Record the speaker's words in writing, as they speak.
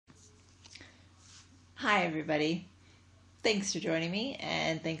Hi, everybody. Thanks for joining me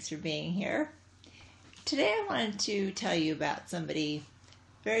and thanks for being here. Today, I wanted to tell you about somebody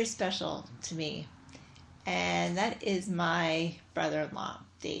very special to me, and that is my brother in law,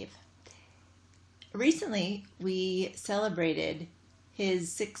 Dave. Recently, we celebrated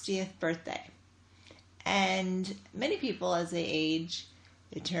his 60th birthday, and many people, as they age,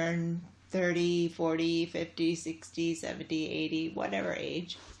 they turn 30, 40, 50, 60, 70, 80, whatever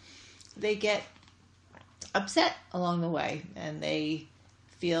age, they get upset along the way and they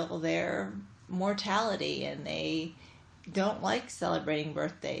feel their mortality and they don't like celebrating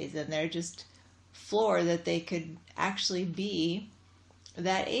birthdays and they're just floored that they could actually be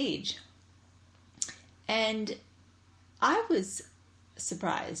that age. And I was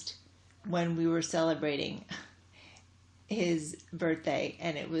surprised when we were celebrating his birthday,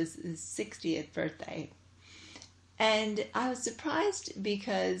 and it was his 60th birthday. And I was surprised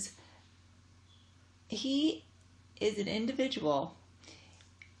because he is an individual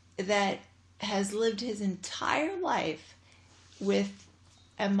that has lived his entire life with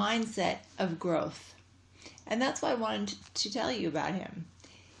a mindset of growth. And that's why I wanted to tell you about him.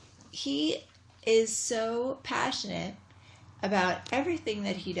 He is so passionate about everything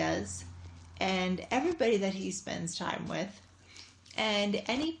that he does and everybody that he spends time with and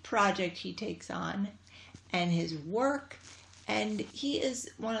any project he takes on and his work. And he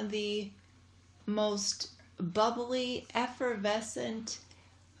is one of the most bubbly, effervescent,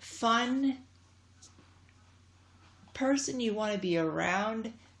 fun person you want to be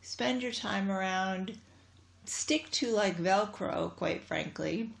around, spend your time around, stick to like Velcro, quite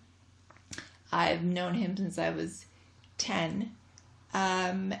frankly. I've known him since I was 10.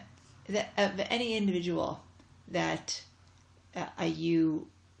 Of any individual that you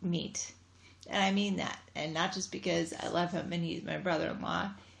meet. And I mean that. And not just because I love him and he's my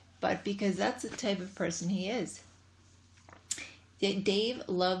brother-in-law, but because that's the type of person he is. Dave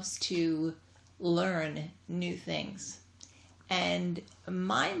loves to learn new things. And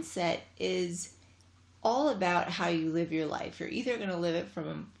mindset is all about how you live your life. You're either going to live it from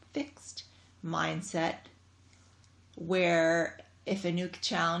a fixed mindset where if a new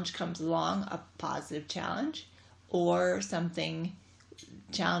challenge comes along, a positive challenge, or something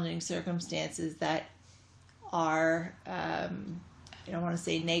challenging circumstances that are, I don't want to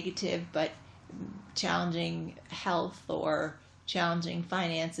say negative, but challenging health or challenging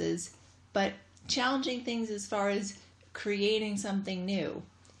finances, but challenging things as far as creating something new.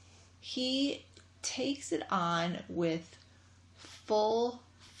 He takes it on with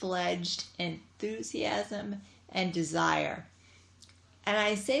full-fledged enthusiasm and desire. And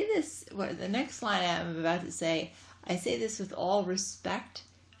I say this, the next line I'm about to say, I say this with all respect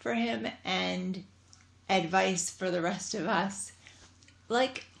for him and advice for the rest of us,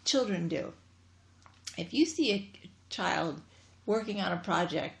 like children do. If you see a child working on a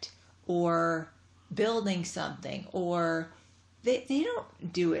project or building something, or they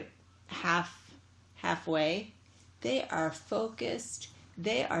don't do it halfway. They are focused,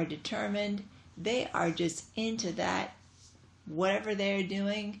 they are determined, they are just into that. Whatever they're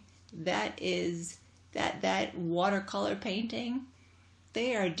doing, that is that watercolor painting,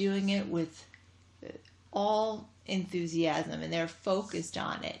 they are doing it with all enthusiasm and they're focused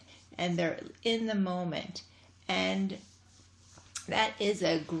on it and they're in the moment. And that is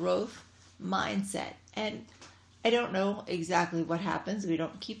a growth mindset. And I don't know exactly what happens. We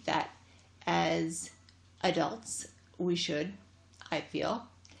don't keep that as adults. We should, I feel.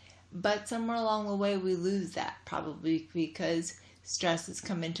 But somewhere along the way, we lose that, probably because stress has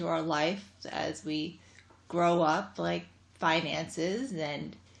come into our life as we grow up, like finances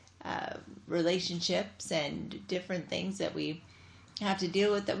and relationships and different things that we have to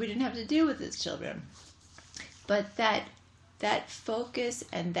deal with that we didn't have to deal with as children. But that focus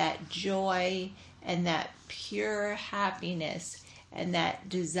and that joy and that pure happiness and that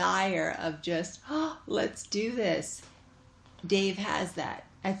desire of just, oh, let's do this. Dave has that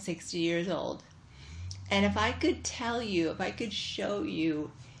at 60 years old. And if I could tell you, if I could show you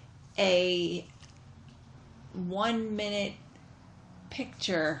a 1 minute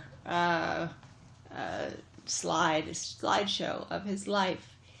picture, slideshow of his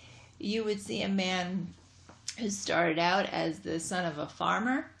life, you would see a man who started out as the son of a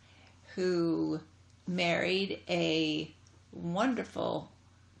farmer, who married a wonderful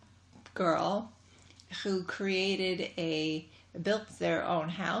girl, who built their own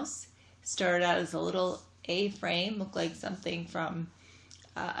house, started out as a little A-frame, looked like something from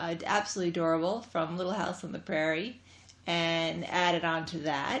absolutely adorable from Little House on the Prairie, and added on to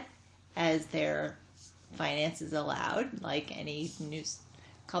that as their finances allowed, like any new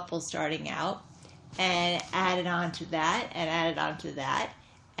couple starting out. and added on to that and added on to that.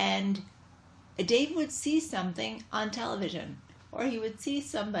 And Dave would see something on television, or he would see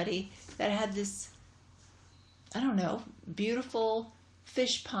somebody that had this, I don't know, beautiful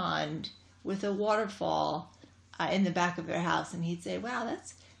fish pond with a waterfall in the back of their house, and he'd say, "Wow,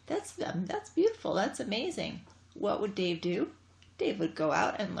 that's beautiful. That's amazing." What would Dave do? Dave would go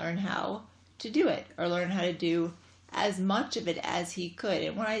out and learn how to do it, or learn how to do as much of it as he could.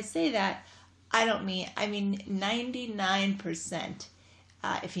 And when I say that, I mean 99%.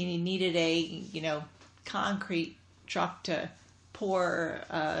 If he needed a concrete truck to pour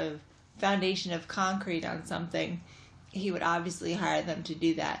a foundation of concrete on something, he would obviously hire them to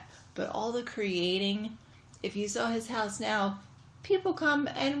do that. But all the creating, if you saw his house now, people come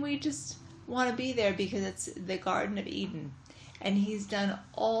and we just want to be there because it's the Garden of Eden. And he's done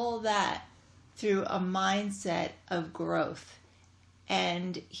all that through a mindset of growth.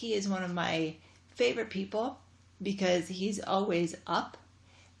 And he is one of my favorite people because he's always up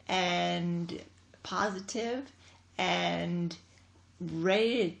and positive and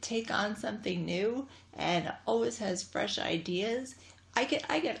ready to take on something new and always has fresh ideas. I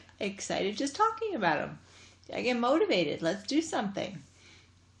get excited just talking about him. I get motivated. Let's do something.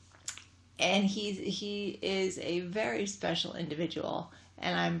 And he is a very special individual,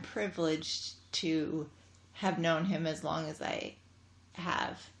 and I'm privileged to have known him as long as I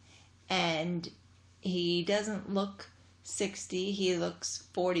have. And he doesn't look 60, he looks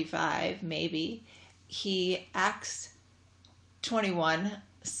 45 maybe. He acts 21,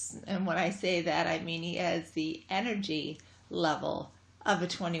 and when I say that, I mean he has the energy level of a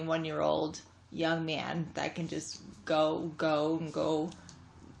 21-year-old young man that can just go and go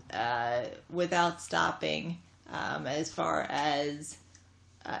without stopping. As far as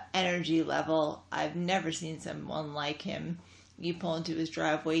energy level, I've never seen someone like him. You pull into his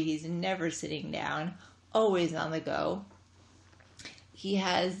driveway, he's never sitting down, always on the go. He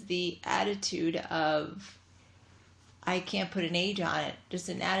has the attitude of, I can't put an age on it, just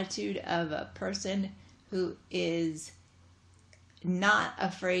an attitude of a person who is not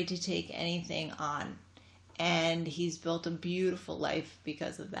afraid to take anything on. And he's built a beautiful life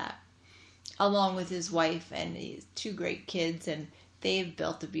because of that, along with his wife and his two great kids, and they've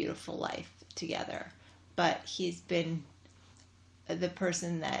built a beautiful life together. But he's been the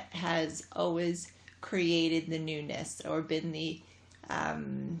person that has always created the newness, or been the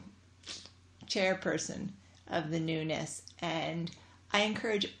chairperson of the newness. And I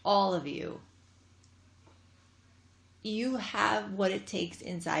encourage all of you, you have what it takes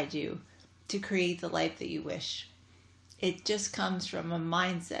inside you to create the life that you wish. It just comes from a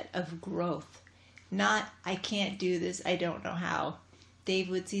mindset of growth, not I can't do this, I don't know how. Dave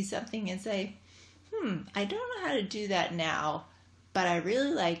would see something and say, I don't know how to do that now, but I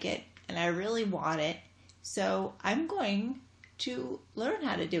really like it and I really want it, so I'm going to learn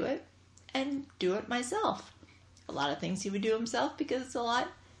how to do it and do it myself. A lot of things he would do himself because it's a lot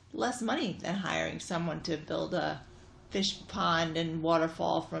less money than hiring someone to build a fish pond and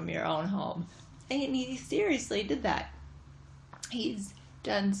waterfall from your own home. And he seriously did that. He's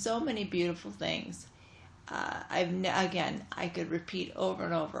done so many beautiful things. Again, I could repeat over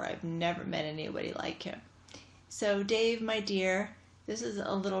and over, I've never met anybody like him. So Dave, my dear, this is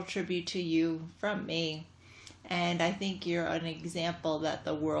a little tribute to you from me, and I think you're an example that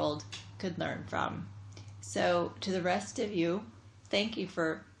the world could learn from. So to the rest of you, thank you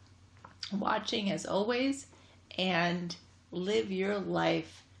for watching as always, and live your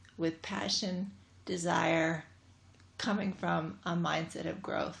life with passion, desire, coming from a mindset of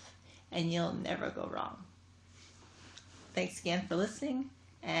growth, and you'll never go wrong. Thanks again for listening,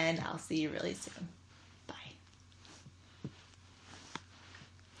 and I'll see you really soon.